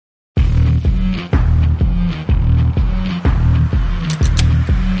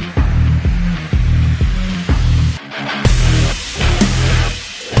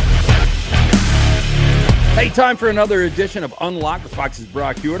Time for another edition of Unlocked with Fox's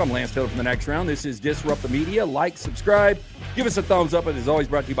Brock Huard. I'm Lance Taylor from The Next Round. This is Disrupt the Media. Like, subscribe, give us a thumbs up. It is always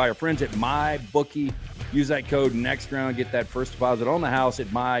brought to you by our friends at MyBookie. Use that code NEXTROUND. Get that first deposit on the house at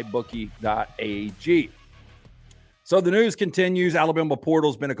mybookie.ag. So the news continues. Alabama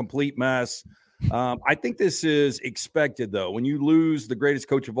portal's been a complete mess. I think this is expected, though. When you lose the greatest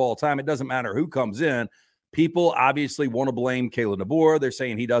coach of all time, it doesn't matter who comes in. People obviously want to blame Kalen DeBoer. They're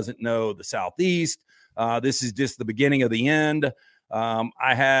saying he doesn't know the Southeast. This is just the beginning of the end.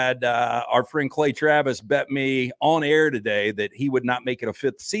 I had our friend Clay Travis bet me on air today that he would not make it a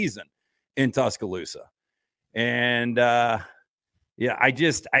fifth season in Tuscaloosa. And,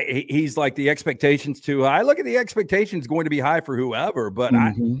 he's like, the expectations too high. Look at the expectations going to be high for whoever, but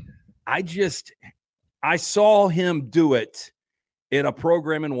I saw him do it in a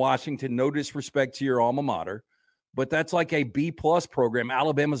program in Washington. No disrespect to your alma mater, but that's like a B-plus program.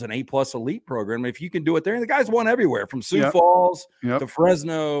 Alabama's an A-plus elite program. If you can do it there, and the guy's won everywhere from Sioux Falls to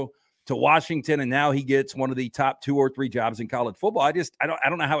Fresno to Washington, and now he gets one of the top 2 or 3 jobs in college football. I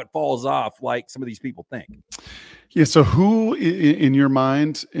don't know how it falls off like some of these people think. Yeah. So who in your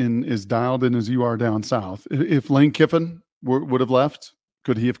mind is dialed in as you are down south? If Lane Kiffin would have left,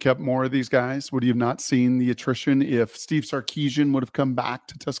 could he have kept more of these guys? Would he have not seen the attrition? If Steve Sarkisian would have come back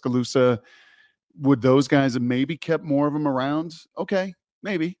to Tuscaloosa, would those guys have maybe kept more of them around? Okay,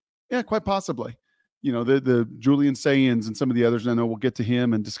 maybe. Yeah, quite possibly. You know, the Julian Sayans and some of the others, I know we'll get to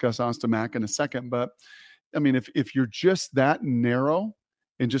him and discuss Austin Mack in a second. But, I mean, if you're just that narrow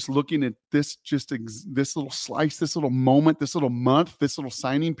and just looking at this, this little slice, this little moment, this little month, this little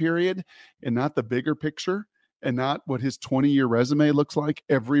signing period, and not the bigger picture, and not what his 20-year resume looks like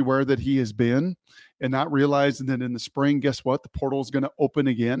everywhere that he has been, and not realizing that in the spring, guess what? The portal is going to open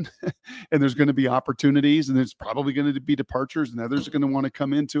again, and there's going to be opportunities, and there's probably going to be departures, and others are going to want to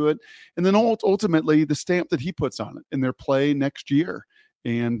come into it. And then ultimately the stamp that he puts on it in their play next year.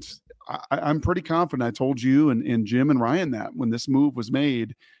 And I'm pretty confident. I told you and Jim and Ryan that when this move was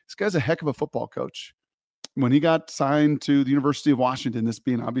made, this guy's a heck of a football coach. When he got signed to the University of Washington, this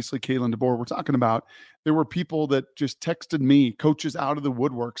being obviously Kalen DeBoer we're talking about, there were people that just texted me, coaches out of the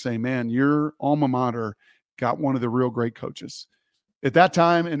woodwork, saying, man, your alma mater got one of the real great coaches. At that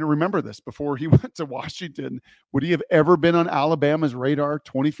time, and remember this, before he went to Washington, would he have ever been on Alabama's radar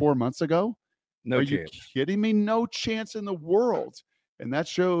 24 months ago? No chance. Are you kidding me? No chance in the world. And that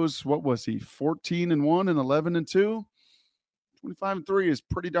shows, what was he, 14-1 and 11-2? 25-3 is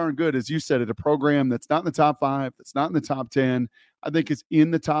pretty darn good, as you said, at a program that's not in the top 5, that's not in the top 10. I think it's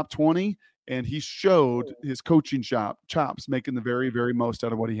in the top 20, and he showed his coaching chops, making the very, very most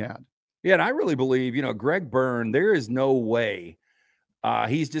out of what he had. Yeah, and I really believe, Greg Byrne, there is no way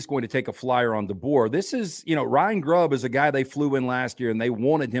he's just going to take a flyer on DeBoer. This is, Ryan Grubb is a guy they flew in last year, and they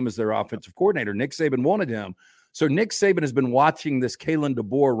wanted him as their offensive coordinator. Nick Saban wanted him. So Nick Saban has been watching this Kalen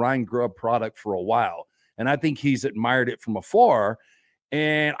DeBoer, Ryan Grubb product for a while. And I think he's admired it from afar.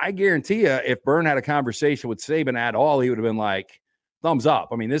 And I guarantee you, if Byrne had a conversation with Saban at all, he would have been like, thumbs up.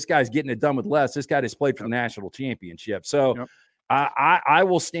 I mean, this guy's getting it done with less. This guy just played for the national championship. So I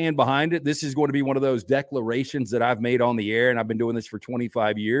will stand behind it. This is going to be one of those declarations that I've made on the air, and I've been doing this for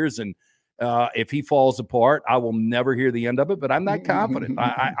 25 years. And if he falls apart, I will never hear the end of it. But I'm not confident.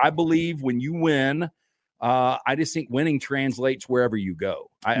 I believe when you win, I just think winning translates wherever you go.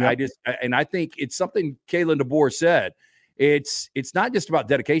 I think it's something Kalen DeBoer said. It's not just about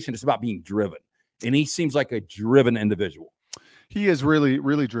dedication. It's about being driven. And he seems like a driven individual. He is really,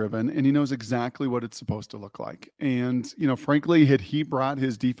 really driven, and he knows exactly what it's supposed to look like. And, frankly, had he brought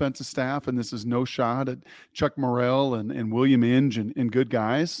his defensive staff, and this is no shot at Chuck Morrell and William Inge and good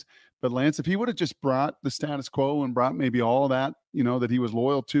guys, but Lance, if he would have just brought the status quo and brought maybe all of that, that he was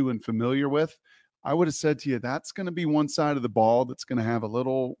loyal to and familiar with, I would have said to you, that's going to be one side of the ball that's going to have a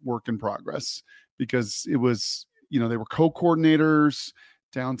little work in progress, because it was, they were co-coordinators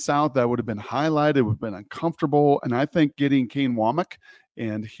down south. That would have been highlighted, would have been uncomfortable. And I think getting Kane Womack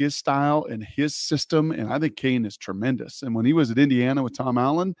and his style and his system, and I think Kane is tremendous. And when he was at Indiana with Tom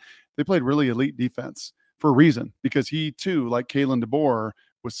Allen, they played really elite defense for a reason, because he too, like Kalen DeBoer,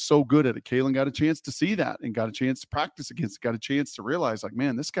 was so good at it. Kalen got a chance to see that and got a chance to practice against it, got a chance to realize, like,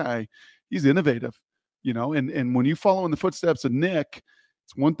 man, this guy, he's innovative, and when you follow in the footsteps of Nick,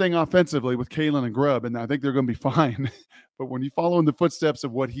 it's one thing offensively with Kalen and Grubb, and I think they're going to be fine. But when you follow in the footsteps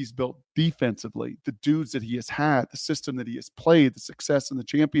of what he's built defensively, the dudes that he has had, the system that he has played, the success in the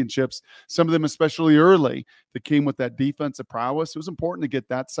championships, some of them especially early, that came with that defensive prowess, it was important to get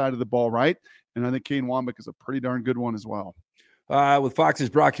that side of the ball right. And I think Kane Womack is a pretty darn good one as well. With Fox's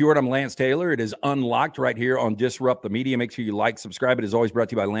Brock Huard, I'm Lance Taylor. It is Unlocked right here on Disrupt the Media. Make sure you like, subscribe. It is always brought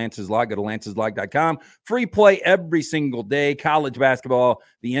to you by Lance's Lock. Go to lanceslog.com. Free play every single day. College basketball,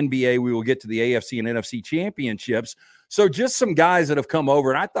 the NBA. We will get to the AFC and NFC championships. So just some guys that have come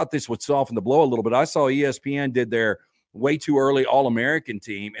over, and I thought this would soften the blow a little bit. I saw ESPN did their way too early All-American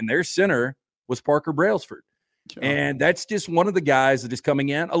team, and their center was Parker Brailsford. Yeah. And that's just one of the guys that is coming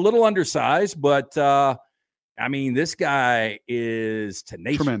in, a little undersized, but I mean, this guy is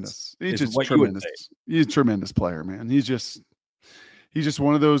tenacious. Tremendous. He's just tremendous. He's a tremendous player, man. He's just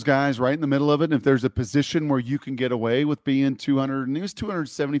one of those guys right in the middle of it. And if there's a position where you can get away with being 200, and he was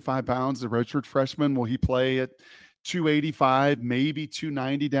 275 pounds, the redshirt freshman, will he play at 285, maybe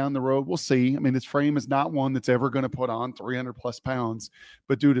 290 down the road? We'll see. I mean, his frame is not one that's ever going to put on 300 plus pounds,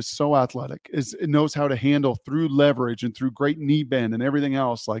 but dude is so athletic. It knows how to handle through leverage and through great knee bend and everything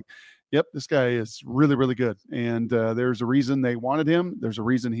else. Like, yep, this guy is really, really good. And there's a reason they wanted him. There's a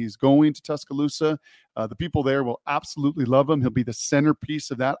reason he's going to Tuscaloosa. The people there will absolutely love him. He'll be the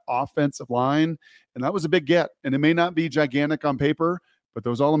centerpiece of that offensive line. And that was a big get. And it may not be gigantic on paper, but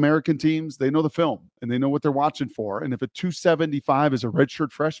those All-American teams, they know the film and they know what they're watching for. And if at 275 is a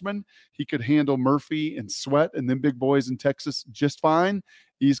redshirt freshman, he could handle Murphy and Sweat and them big boys in Texas just fine.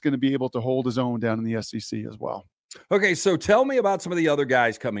 He's going to be able to hold his own down in the SEC as well. Okay, so tell me about some of the other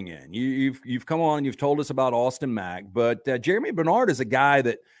guys coming in. You've come on and you've told us about Austin Mack, but Jeremy Bernard is a guy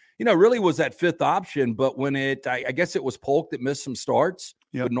that, really was that fifth option, but when I guess it was Polk that missed some starts.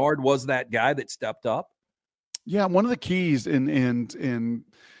 Yep. Bernard was that guy that stepped up. Yeah, one of the keys, and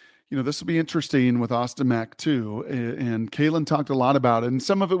this will be interesting with Austin Mack too. And Kalen talked a lot about it, and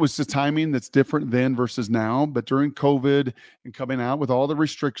some of it was the timing that's different then versus now. But during COVID and coming out with all the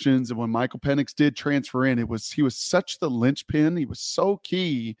restrictions, and when Michael Penix did transfer in, he was such the linchpin. He was so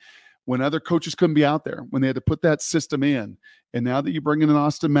key when other coaches couldn't be out there, when they had to put that system in. And now that you bring in an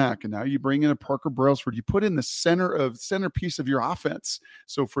Austin Mack, and now you bring in a Parker Brailsford, you put in the centerpiece of your offense.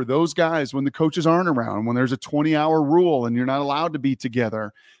 So for those guys, when the coaches aren't around, when there's a 20-hour rule and you're not allowed to be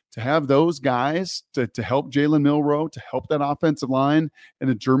together, to have those guys to help Jalen Milroe, to help that offensive line, and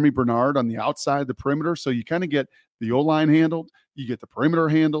a Jeremy Bernard on the outside of the perimeter. So you kind of get the O-line handled, you get the perimeter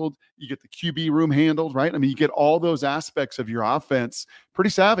handled, you get the QB room handled, right? I mean, you get all those aspects of your offense pretty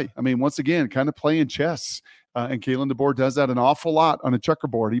savvy. I mean, once again, kind of playing chess. And Kalen DeBoer does that an awful lot on a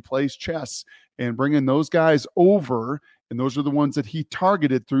checkerboard. He plays chess, and bringing those guys over, and those are the ones that he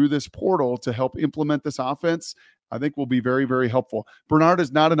targeted through this portal to help implement this offense, I think will be very, very helpful. Bernard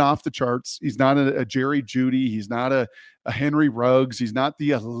is not an off the charts. He's not a Jerry Jeudy. He's not a Henry Ruggs. He's not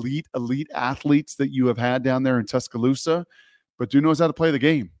the elite athletes that you have had down there in Tuscaloosa, but dude knows how to play the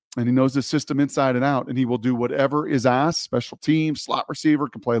game. And he knows the system inside and out, and he will do whatever is asked. Special team, slot receiver,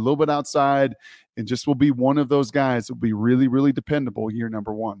 can play a little bit outside, and just will be one of those guys that will be really, really dependable year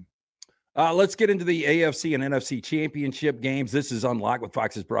number one. Let's get into the AFC and NFC championship games. This is Unlocked with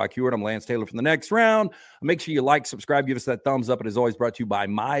Fox's Brock Huard. I'm Lance Taylor from the next round. Make sure you like, subscribe, give us that thumbs up. It is always brought to you by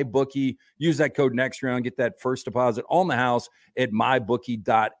MyBookie. Use that code next round. Get that first deposit on the house at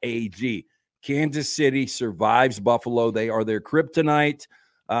mybookie.ag. Kansas City survives Buffalo. They are their kryptonite.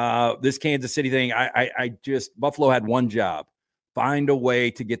 This Kansas City thing, Buffalo had one job: find a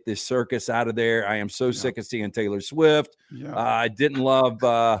way to get this circus out of there. I am so sick of seeing Taylor Swift. Yeah. I didn't love,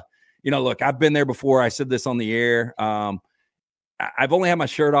 look, I've been there before. I said this on the air. I've only had my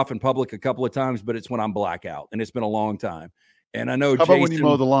shirt off in public a couple of times, but it's when I'm blackout, and it's been a long time. And I know How about when you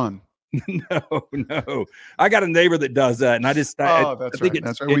mow the lawn? No. I got a neighbor that does that, and I think right.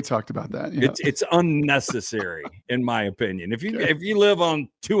 That's right. We talked about that. Yeah. It's unnecessary, in my opinion. If you live on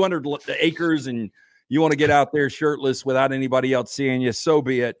 200 acres and you want to get out there shirtless without anybody else seeing you, so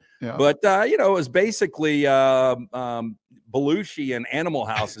be it. Yeah. But it was basically Belushi and Animal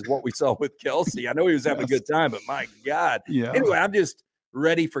House is what we saw with Kelsey. I know he was having a good time, but my God. Yeah. Anyway, I'm just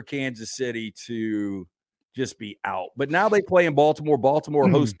ready for Kansas City to just be out. But now they play in Baltimore. Baltimore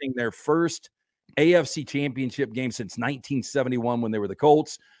hosting their first AFC championship game since 1971 when they were the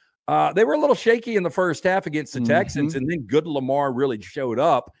Colts. They were a little shaky in the first half against the Texans, and then good Lamar really showed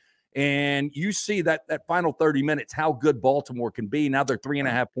up. And you see that final 30 minutes, how good Baltimore can be. Now they're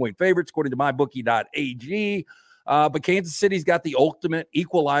 3.5-point favorites, according to mybookie.ag. But Kansas City's got the ultimate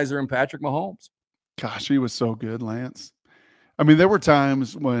equalizer in Patrick Mahomes. Gosh, he was so good, Lance. I mean, there were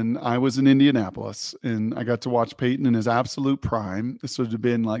times when I was in Indianapolis and I got to watch Peyton in his absolute prime. This would have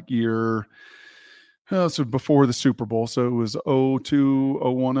been like so before the Super Bowl. So it was 02,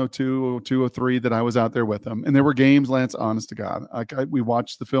 01, 02, 02, 03 that I was out there with him. And there were games, Lance, honest to God. We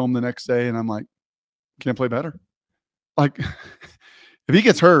watched the film the next day and I'm like, can't play better. Like, if he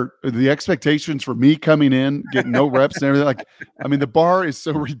gets hurt, the expectations for me coming in, getting no reps and everything, like, I mean, the bar is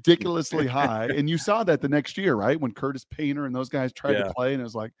so ridiculously high. And you saw that the next year, right? When Curtis Painter and those guys tried to play, and it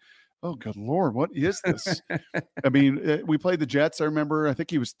was like, oh, good Lord, what is this? I mean, we played the Jets. I remember, I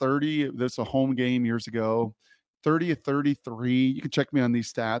think he was 30. This was a home game years ago. 30 of 33. You can check me on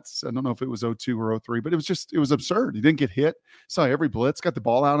these stats. I don't know if it was 02 or 03, but it was absurd. He didn't get hit. Saw every blitz, got the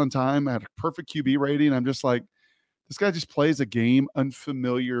ball out on time, had a perfect QB rating. I'm just like, this guy just plays a game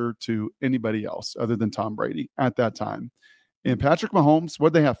unfamiliar to anybody else other than Tom Brady at that time. And Patrick Mahomes,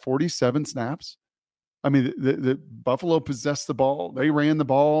 what'd they have, 47 snaps? I mean, the Buffalo possessed the ball. They ran the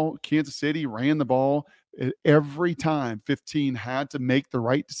ball. Kansas City ran the ball. Every time 15 had to make the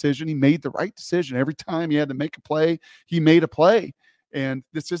right decision. He made the right decision. Every time he had to make a play, he made a play. And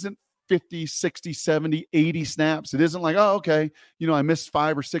this isn't 50, 60, 70, 80 snaps. It isn't like, oh, okay, I missed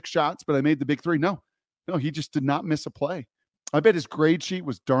 5 or 6 shots, but I made the big 3. No, he just did not miss a play. I bet his grade sheet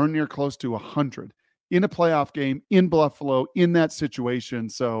was darn near close to 100 in a playoff game in Buffalo in that situation.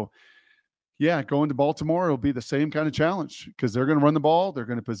 So, yeah, going to Baltimore, it'll be the same kind of challenge because they're going to run the ball. They're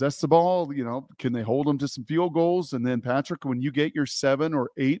going to possess the ball. Can they hold them to some field goals? And then, Patrick, when you get your 7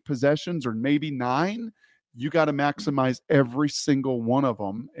 or 8 possessions or maybe 9, you got to maximize every single one of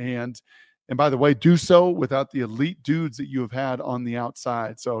them. And by the way, do so without the elite dudes that you have had on the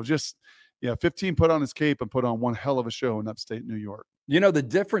outside. So just, 15 put on his cape and put on one hell of a show in upstate New York. The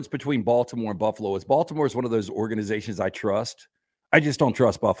difference between Baltimore and Buffalo is Baltimore is one of those organizations I trust. I just don't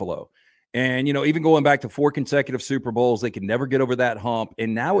trust Buffalo. And, even going back to 4 consecutive Super Bowls, they can never get over that hump.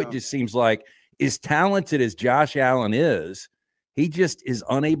 And now it just seems like, as talented as Josh Allen is, he just is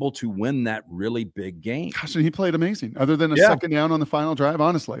unable to win that really big game. Gosh, and he played amazing. Other than a second down on the final drive,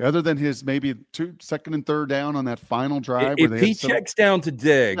 honestly. Other than his maybe 2 second and third down on that final drive. If he checks down to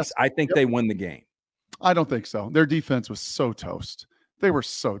Diggs, I think they win the game. I don't think so. Their defense was so toast. They were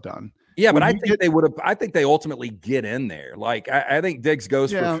so done. Yeah, but I think they would have. I think they ultimately get in there. Like I think Diggs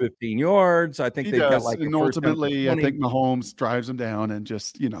goes for 15 yards. I think they've got and ultimately, I think Mahomes drives them down and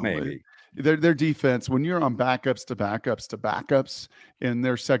just maybe their defense. When you're on backups to backups to backups in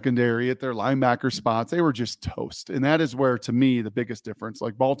their secondary at their linebacker spots, they were just toast. And that is where, to me, the biggest difference.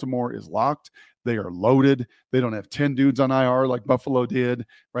 Like Baltimore is locked. They are loaded. They don't have 10 dudes on IR like Buffalo did.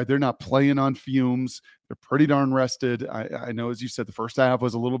 Right? They're not playing on fumes. They're pretty darn rested. I know, as you said, the first half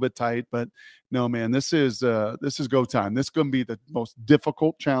was a little bit tight, but no, man, this is go time. This is going to be the most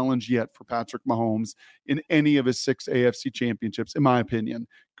difficult challenge yet for Patrick Mahomes in any of his 6 AFC championships, in my opinion.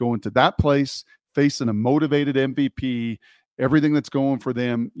 Going to that place, facing a motivated MVP, everything that's going for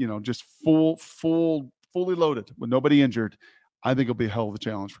them, just fully loaded with nobody injured. I think it'll be a hell of a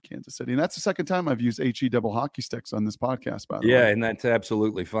challenge for Kansas City. And that's the second time I've used HE double hockey sticks on this podcast, by the way. Yeah, and that's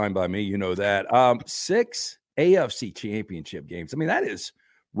absolutely fine by me. You know that. 6 AFC championship games. I mean, that is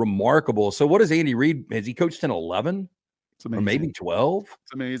remarkable. So what does Andy Reid, has he coached in 11? Or maybe 12?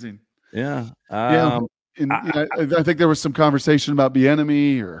 It's amazing. Yeah. And I think there was some conversation about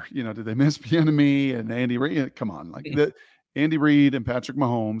Bieniemy, or, did they miss Bieniemy and Andy Reid? Come on. Andy Reid and Patrick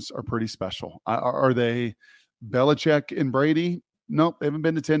Mahomes are pretty special. Are they Belichick and Brady? Nope, they haven't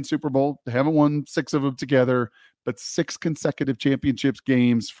been to 10 Super Bowl. They haven't won 6 of them together, but 6 consecutive championships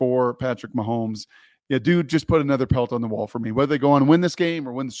games for Patrick Mahomes. Yeah, dude, just put another pelt on the wall for me. Whether they go on and win this game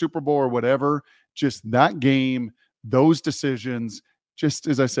or win the Super Bowl or whatever, just that game, those decisions, just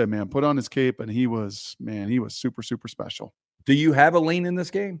as I said, man, put on his cape, and he was super, super special. Do you have a lean in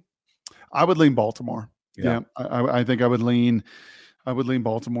this game? I would lean Baltimore. Yeah, I think I would lean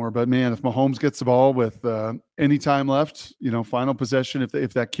Baltimore, but man, if Mahomes gets the ball with any time left, final possession,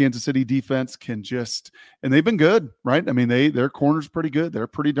 if that Kansas City defense can just, and they've been good, right? I mean, their corner's pretty good. They're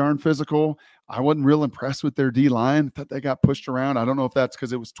pretty darn physical. I wasn't real impressed with their D line. I thought they got pushed around. I don't know if that's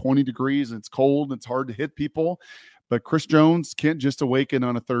because it was 20 degrees and it's cold and it's hard to hit people, but Chris Jones can't just awaken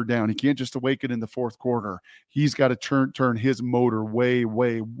on a third down. He can't just awaken in the fourth quarter. He's got to turn his motor way,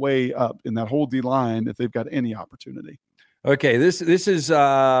 way, way up in that whole D line if they've got any opportunity. Okay, this is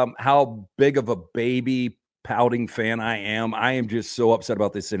how big of a baby pouting fan I am. I am just so upset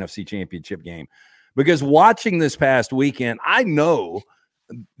about this NFC Championship game because watching this past weekend, I know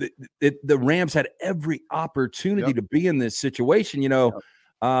the Rams had every opportunity to be in this situation. They go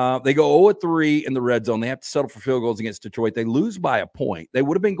 0-3 in the red zone. They have to settle for field goals against Detroit. They lose by a point. They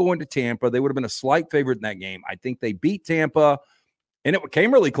would have been going to Tampa. They would have been a slight favorite in that game. I think they beat Tampa. And it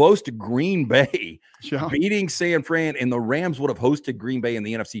came really close to Green Bay beating San Fran, and the Rams would have hosted Green Bay in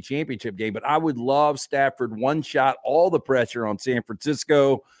the NFC Championship game. But I would love Stafford one shot, all the pressure on San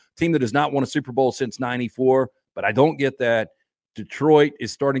Francisco, team that has not won a Super Bowl since '94. But I don't get that. Detroit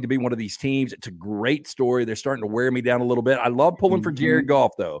is starting to be one of these teams. It's a great story. They're starting to wear me down a little bit. I love pulling for Jared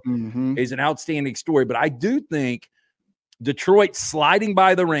Goff, though. Is an outstanding story. But I do think Detroit sliding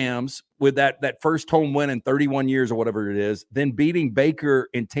by the Rams with that first home win in 31 years or whatever it is, then beating Baker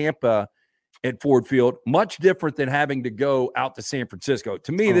in Tampa at Ford Field, much different than having to go out to San Francisco.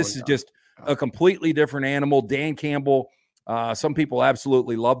 To me, this is just a completely different animal. Dan Campbell, some people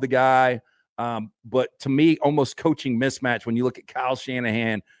absolutely love the guy. But to me, almost coaching mismatch when you look at Kyle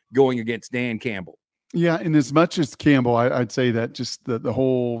Shanahan going against Dan Campbell. Yeah, and as much as Campbell, I'd say that just the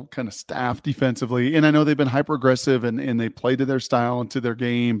whole kind of staff defensively, and I know they've been hyper aggressive and they play to their style and to their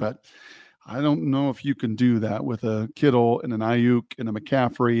game, but I don't know if you can do that with a Kittle and an Ayuk and a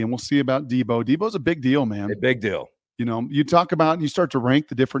McCaffrey, and we'll see about Debo. Debo's a big deal, man. A big deal. You know, you talk about, you start to rank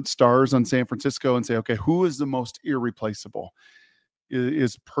the different stars on San Francisco and say, okay, who is the most irreplaceable?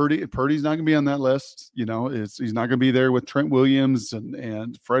 Is Purdy? Purdy's not going to be on that list. You know, he's not going to be there with Trent Williams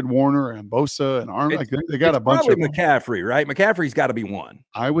and Fred Warner and Bosa and Arnold. Like they got a bunch of McCaffrey, right? McCaffrey's got to be one.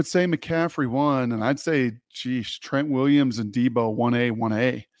 I would say McCaffrey one, and I'd say, geez, Trent Williams and Debo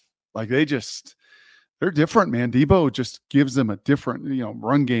 1A. Like they're different, man. Debo just gives them a different,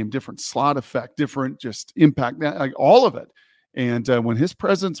 run game, different slot effect, different just impact, like all of it. And when his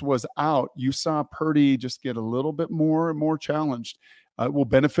presence was out, you saw Purdy just get a little bit more and more challenged. It will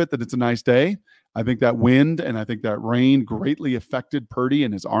benefit that it's a nice day. I think that wind and I think that rain greatly affected Purdy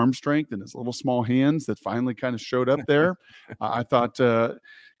and his arm strength and his little small hands that finally kind of showed up there. I thought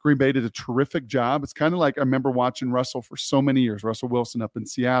Green Bay did a terrific job. It's kind of like I remember watching Russell for so many years, Russell Wilson up in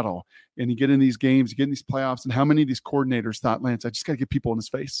Seattle, and you get in these games, you get in these playoffs, and how many of these coordinators thought, Lance, I just got to get people in his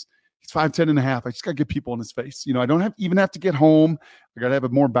face. He's 5'10" and a half. I just got to get people in his face. I don't even have to get home. I got to have a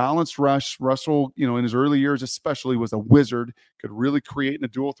more balanced rush. Russell, in his early years especially, was a wizard, could really create in a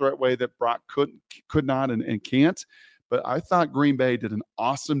dual threat way that Brock could not and can't. But I thought Green Bay did an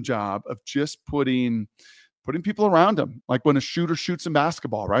awesome job of just putting people around him. Like when a shooter shoots in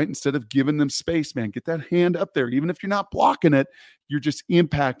basketball, right? Instead of giving them space, man, get that hand up there. Even if you're not blocking it, you're just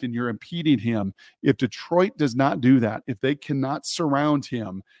impacting, you're impeding him. If Detroit does not do that, if they cannot surround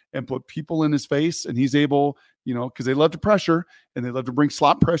him and put people in his face and he's able, because they love to pressure and they love to bring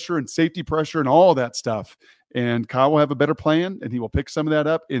slot pressure and safety pressure and all that stuff. And Kyle will have a better plan and he will pick some of that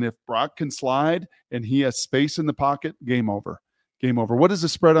up. And if Brock can slide and he has space in the pocket, game over. Game over. What is the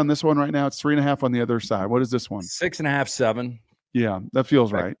spread on this one right now? It's 3.5 on the other side. What is this one? 6.5, 7. Yeah, that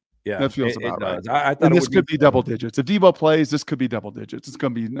feels right. Yeah, that feels about right. I thought this could be double digits. If Debo plays, this could be double digits. It's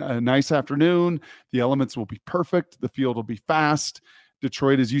going to be a nice afternoon. The elements will be perfect. The field will be fast.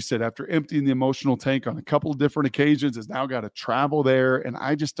 Detroit, as you said, after emptying the emotional tank on a couple of different occasions, has now got to travel there. And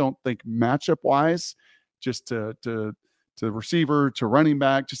I just don't think matchup-wise, just to receiver, to running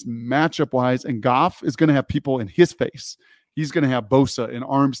back, just matchup-wise, and Goff is going to have people in his face. He's going to have Bosa and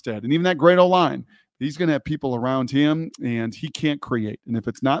Armstead and even that great O-line. He's going to have people around him, and he can't create. And if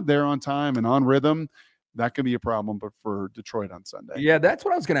it's not there on time and on rhythm, that could be a problem. But for Detroit on Sunday. Yeah, that's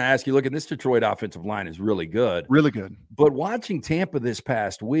what I was going to ask you. Look, at this Detroit offensive line is really good. Really good. But watching Tampa this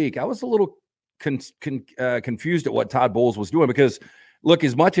past week, I was a little confused at what Todd Bowles was doing because, look,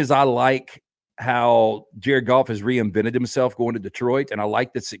 as much as I like how Jared Goff has reinvented himself going to Detroit, and I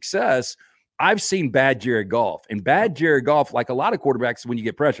like the success, I've seen bad Jared Goff. And bad Jared Goff, like a lot of quarterbacks, when you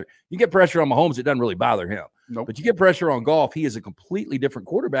get pressure on Mahomes, it doesn't really bother him. Nope. But you get pressure on Goff, he is a completely different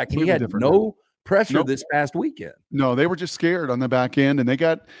quarterback. And he had no pressure this past weekend. No, they were just scared on the back end. And they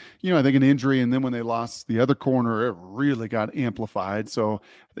got, I think an injury. And then when they lost the other corner, it really got amplified. So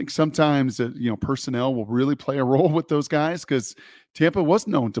I think sometimes, personnel will really play a role with those guys because Tampa was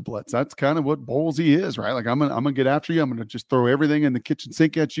known to blitz. That's kind of what Bowlesy is, right? Like I'm gonna get after you. I'm gonna just throw everything in the kitchen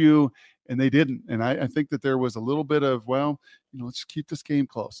sink at you, and they didn't. And I think that there was a little bit of, let's just keep this game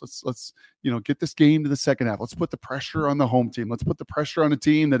close. Let's get this game to the second half. Let's put the pressure on the home team. Let's put the pressure on a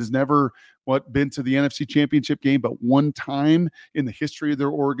team that has never been to the NFC Championship game, but one time in the history of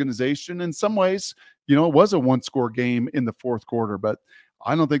their organization. In some ways, it was a one-score game in the fourth quarter, but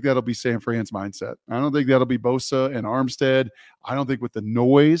I don't think that'll be San Fran's mindset. I don't think that'll be Bosa and Armstead. I don't think with the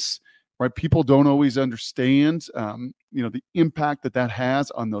noise, right? People don't always understand, the impact that has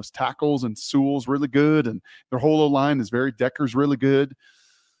on those tackles. And Sewell's really good, and their whole line is Decker's really good.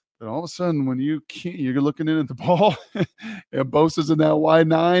 But all of a sudden, when you're looking in at the ball, and Bosa's in that wide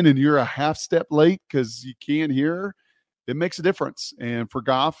 9, and you're a half step late because you can't hear, it makes a difference. And for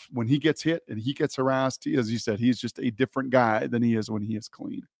Goff, when he gets hit and he gets harassed, as you said, he's just a different guy than he is when he is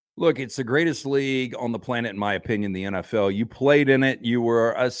clean. Look, it's the greatest league on the planet, in my opinion, the NFL. You played in it. You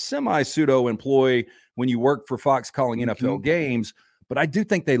were a semi-pseudo employee when you worked for Fox calling NFL games. But I do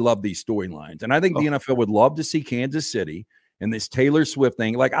think they love these storylines. And I think the NFL would love to see Kansas City and this Taylor Swift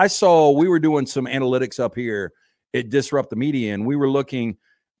thing. Like we were doing some analytics up here at Disrupt the Media, and we were looking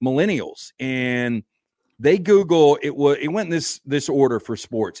millennials, and they Google it went in this order for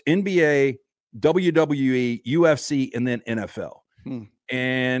sports: NBA, WWE, UFC, and then NFL.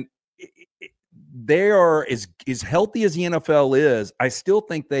 And they are as healthy as the NFL is. I still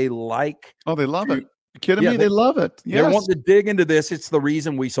think they like. Oh, they love it. You kidding me? They love it. Yes. They want to dig into this. It's the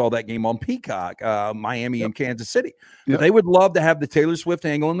reason we saw that game on Peacock, Miami and Kansas City. But they would love to have the Taylor Swift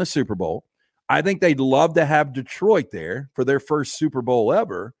angle in the Super Bowl. I think they'd love to have Detroit there for their first Super Bowl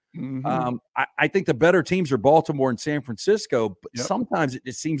ever. I think the better teams are Baltimore and San Francisco, but sometimes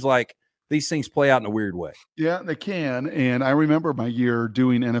it seems like these things play out in a weird way. Yeah, they can. And I remember my year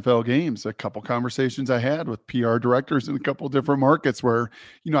doing NFL games, a couple conversations I had with PR directors in a couple of different markets where,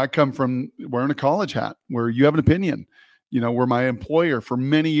 I come from wearing a college hat, where you have an opinion, where my employer for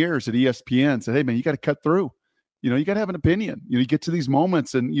many years at ESPN said, hey, man, you got to cut through. You got to have an opinion. You get to these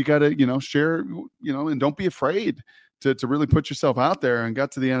moments and you got to, share, and don't be afraid to really put yourself out there. And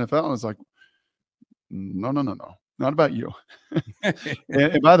got to the NFL and I was like, no. Not about you.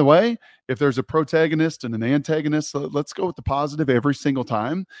 and by the way, if there's a protagonist and an antagonist, let's go with the positive every single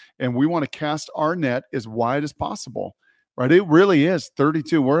time. And we want to cast our net as wide as possible, right? It really is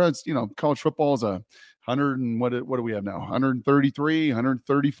 32. Whereas, college football is 100 and what do we have now? 133,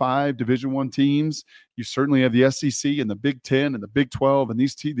 135 Division I teams. You certainly have the SEC and the Big 10 and the Big 12 and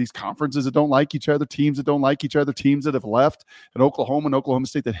these conferences that don't like each other, teams that don't like each other, teams that have left, and Oklahoma and Oklahoma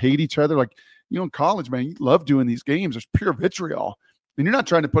State that hate each other. Like, in college, man, you love doing these games. There's pure vitriol. And you're not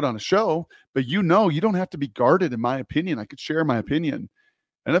trying to put on a show, but you don't have to be guarded, in my opinion. I could share my opinion.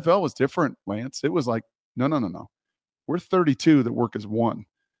 NFL was different, Lance. It was like, no. We're 32 that work as one,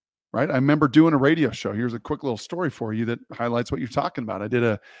 right? I remember doing a radio show. Here's a quick little story for you that highlights what you're talking about. I did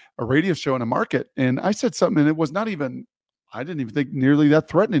a radio show in a market, and I said something, and it was not even, I didn't even think nearly that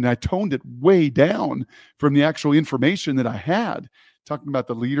threatening. I toned it way down from the actual information that I had, talking about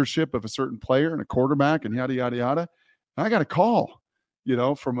the leadership of a certain player and a quarterback and yada, yada, yada. And I got a call,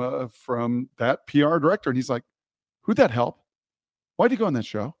 from that PR director. And he's like, who'd that help? Why'd you go on that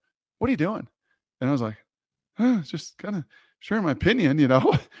show? What are you doing? And I was like, just kind of sharing my opinion,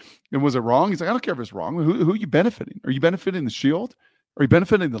 And was it wrong? He's like, I don't care if it's wrong. Who are you benefiting? Are you benefiting the Shield? Are you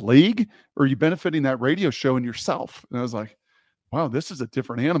benefiting the league? Or are you benefiting that radio show and yourself? And I was like, wow, this is a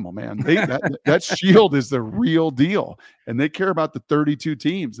different animal, man. That Shield is the real deal. And they care about the 32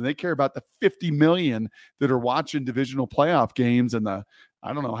 teams, and they care about the 50 million that are watching divisional playoff games, and I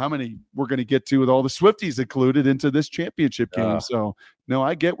don't know how many we're going to get to with all the Swifties included into this championship game. So, no,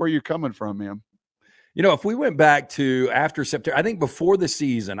 I get where you're coming from, man. If we went back to after September, I think before the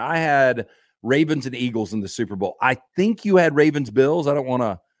season, I had Ravens and Eagles in the Super Bowl. I think you had Ravens Bills. I don't want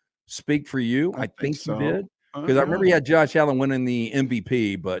to speak for you. I think so. You did. Because I remember you had Josh Allen winning the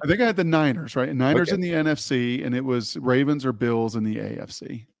MVP, but I think I had the Niners, right? Niners in the NFC, and it was Ravens or Bills in the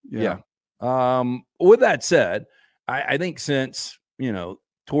AFC. Yeah. With that said, I think since,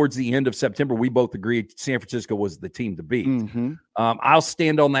 towards the end of September, we both agreed San Francisco was the team to beat. I'll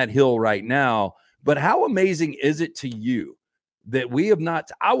stand on that hill right now. But how amazing is it to you that we have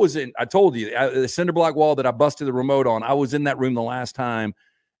not? I told you, the cinder block wall that I busted the remote on, I was in that room the last time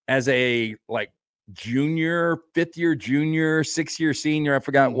as a junior, 5th-year junior, 6th-year senior. I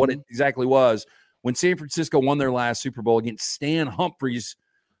forgot what it exactly was when San Francisco won their last Super Bowl against Stan Humphries.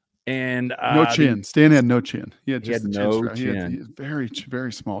 And no chin. Stan had no chin. He had no chin. He had very,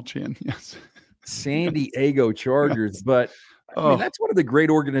 very small chin. Yes. San Diego Chargers. Yes. But I mean, that's one of the great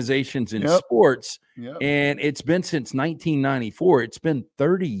organizations in sports. And it's been since 1994. It's been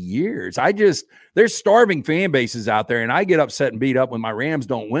 30 years. There's starving fan bases out there, and I get upset and beat up when my Rams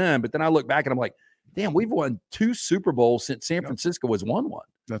don't win. But then I look back and I'm like, damn, we've won 2 Super Bowls since San Francisco has won one.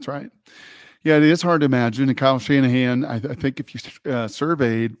 That's right. Yeah, it is hard to imagine. And Kyle Shanahan, I think if you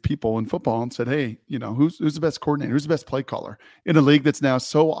surveyed people in football and said, hey, who's the best coordinator? Who's the best play caller in a league that's now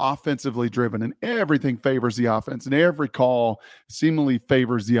so offensively driven and everything favors the offense and every call seemingly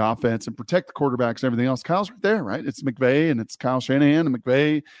favors the offense and protect the quarterbacks and everything else? Kyle's right there, right? It's McVay and it's Kyle Shanahan, and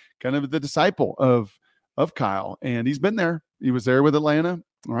McVay kind of the disciple of Kyle. And he's been there. He was there with Atlanta,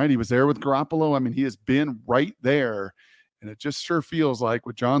 right? He was there with Garoppolo. I mean, he has been right there. And it just sure feels like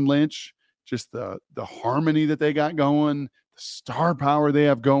with John Lynch, just the harmony that they got going, the star power they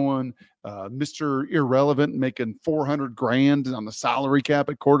have going, Mr. Irrelevant making $400,000 on the salary cap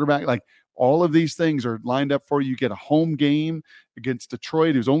at quarterback. Like, all of these things are lined up for you. You get a home game against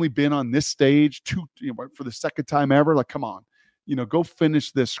Detroit, who's only been on this stage for the second time ever. Like, come on, go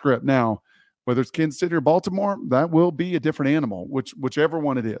finish this script. Now, whether it's Kansas City or Baltimore, that will be a different animal, whichever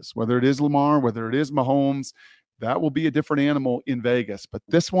one it is, whether it is Lamar, whether it is Mahomes. that will be a different animal in Vegas. But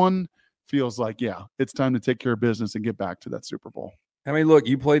this one feels like, yeah, it's time to take care of business and get back to that Super Bowl. I mean, look,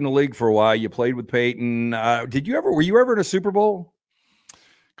 you played in the league for a while. You played with Peyton. Were you ever in a Super Bowl?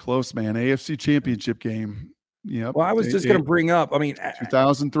 Close, man. AFC Championship game. Yep. Well, I was just going to bring up,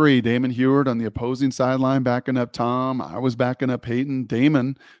 2003, Damon Huard on the opposing sideline backing up Tom. I was backing up Peyton.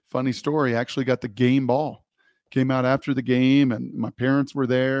 Damon, funny story, actually got the game ball. Came out after the game, and my parents were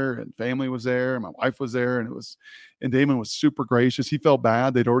there, and family was there, and my wife was there, and Damon was super gracious. He felt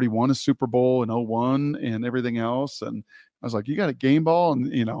bad. They'd already won a Super Bowl in 2001 and everything else. And I was like, you got a game ball?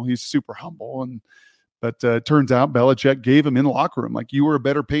 And, he's super humble. But it turns out Belichick gave him in the locker room, like, you were a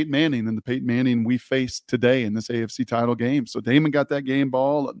better Peyton Manning than the Peyton Manning we faced today in this AFC title game. So Damon got that game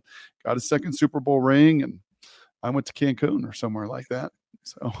ball and got his second Super Bowl ring, and I went to Cancun or somewhere like that.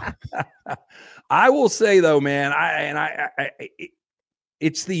 So I will say, though, man,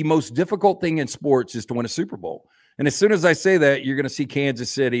 it's the most difficult thing in sports is to win a Super Bowl. And as soon as I say that, you're going to see Kansas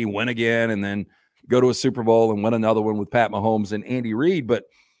City win again and then go to a Super Bowl and win another one with Pat Mahomes and Andy Reid. But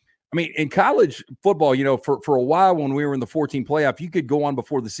I mean, in college football, for a while when we were in the 14 playoff, you could go on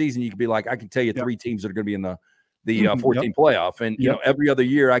before the season. You could be like, I can tell you 3 teams that are going to be in the 14 playoff. And, every other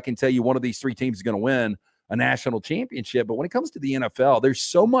year I can tell you one of these 3 teams is going to win a national championship. But when it comes to the NFL, there's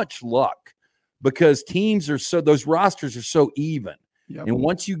so much luck because those rosters are so even. Yep. And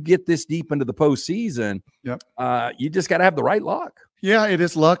once you get this deep into the postseason, you just got to have the right luck. Yeah, it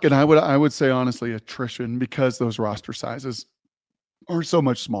is luck. And I would say, honestly, attrition, because those roster sizes are so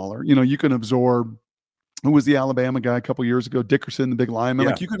much smaller. You can absorb, who was the Alabama guy a couple years ago, Dickerson, the big lineman.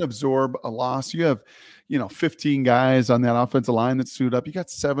 Like, you can absorb a loss. You have, 15 guys on that offensive line that suit up. You got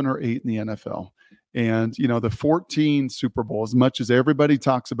 7 or 8 in the NFL. And, the 14 Super Bowl, as much as everybody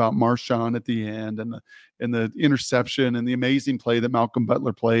talks about Marshawn at the end and the interception and the amazing play that Malcolm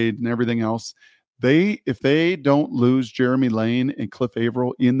Butler played and everything else, if they don't lose Jeremy Lane and Cliff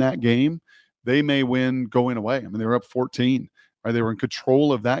Averill in that game, they may win going away. I mean, they were up 14. Right, they were in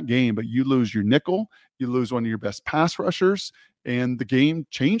control of that game, but you lose your nickel, you lose one of your best pass rushers, and the game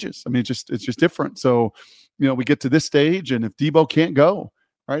changes. I mean, it's just different. So, we get to this stage, and if Debo can't go,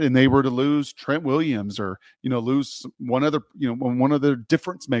 right, and they were to lose Trent Williams or lose one other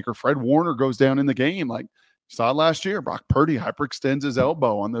difference maker, Fred Warner goes down in the game, like you saw last year. Brock Purdy hyperextends his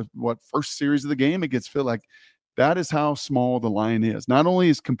elbow on the first series of the game against Phil. Like, that is how small the line is. Not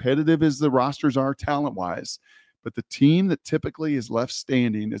only as competitive as the rosters are talent wise, but the team that typically is left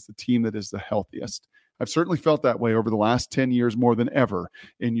standing is the team that is the healthiest. I've certainly felt that way over the last 10 years more than ever.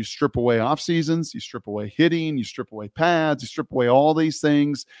 And you strip away off seasons, you strip away hitting, you strip away pads, you strip away all these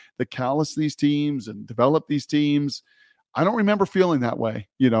things that callous these teams and develop these teams. I don't remember feeling that way,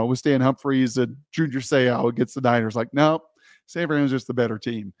 with Stan Humphries and Junior Seau against the Niners. Like, nope, San Francisco's just the better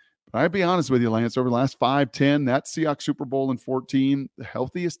team. But I'd be honest with you, Lance, over the last 5, 10, that Seahawks Super Bowl in 14, the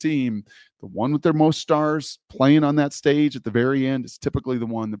healthiest team, the one with their most stars playing on that stage at the very end, is typically the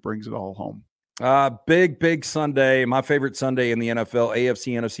one that brings it all home. Big Sunday. My favorite Sunday in the NFL,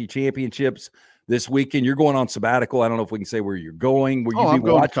 AFC, NFC championships this weekend. You're going on sabbatical. I don't know if we can say where you're going. I'm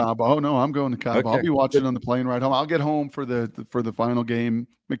going to Cabo. Oh, no, I'm going to Cabo. Okay. I'll be watching on the plane ride home. I'll get home for the final game.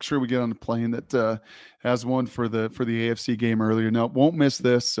 Make sure we get on the plane that has one for the AFC game earlier. No, won't miss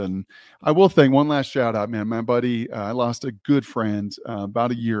this. And I will thank one last shout out, man. My buddy, I lost a good friend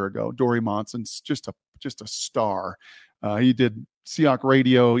about a year ago. Dory Monson's just a star. He did Seahawk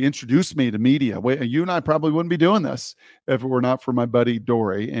Radio, introduced me to media. You and I probably wouldn't be doing this if it were not for my buddy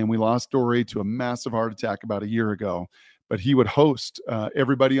Dory. And we lost Dory to a massive heart attack about a year ago. But he would host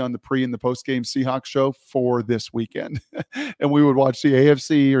everybody on the pre and the post game Seahawks show for this weekend. And we would watch the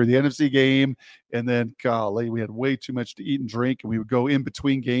AFC or the NFC game. And then, golly, we had way too much to eat and drink. And we would go in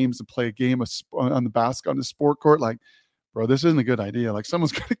between games and play a game on the sport court. Like, bro, this isn't a good idea. Like,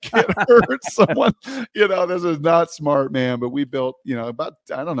 someone's going to get hurt. This is not smart, man. But we built, about,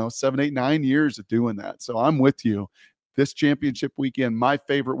 7, 8, 9 years of doing that. So I'm with you. This championship weekend, my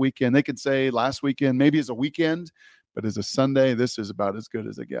favorite weekend. They could say last weekend maybe is a weekend, but as a Sunday, this is about as good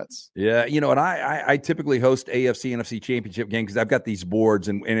as it gets. Yeah, and I typically host AFC, NFC championship game because I've got these boards,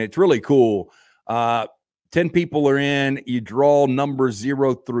 and it's really cool. 10 people are in. You draw numbers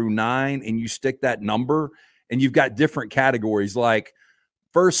 0 through 9, and you stick that number, and you've got different categories like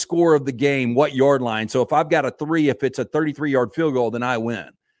first score of the game, what yard line. So if I've got a 3, if it's a 33-yard field goal, then I win.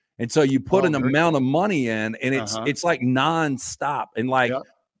 And so you put an amount of money in, and it's like nonstop. And like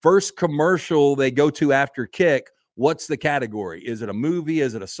first commercial they go to after kick, what's the category? Is it a movie?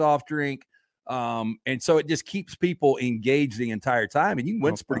 Is it a soft drink? And so it just keeps people engaged the entire time, and you can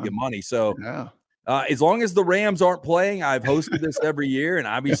win some pretty good money. So As long as the Rams aren't playing, I've hosted this every year, and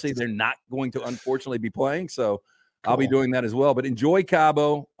obviously they're not going to unfortunately be playing, so I'll be doing that as well. But enjoy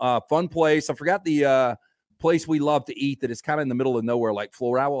Cabo, fun place. I forgot the place we love to eat that is kind of in the middle of nowhere, like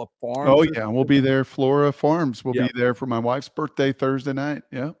Florala Farms. Oh yeah, we'll be there. Flora Farms. We'll be there for my wife's birthday Thursday night.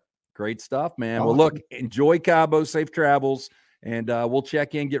 Yeah, great stuff, man. Awesome. Well, look, enjoy Cabo, safe travels. And we'll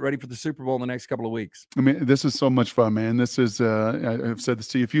check in, get ready for the Super Bowl in the next couple of weeks. I mean, this is so much fun, man. This is, I've said this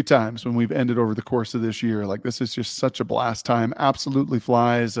to you a few times when we've ended over the course of this year. Like, this is just such a blast time. Absolutely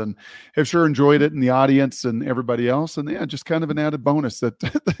flies, and have sure enjoyed it, and the audience and everybody else. And yeah, just kind of an added bonus that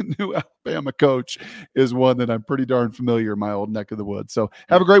the new Alabama coach is one that I'm pretty darn familiar in my old neck of the woods. So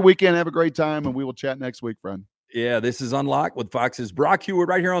have a great weekend. Have a great time, and we will chat next week, friend. Yeah, this is Unlocked with Fox's Brock Huard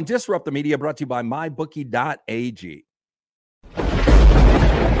right here on Disrupt the Media, brought to you by MyBookie.ag.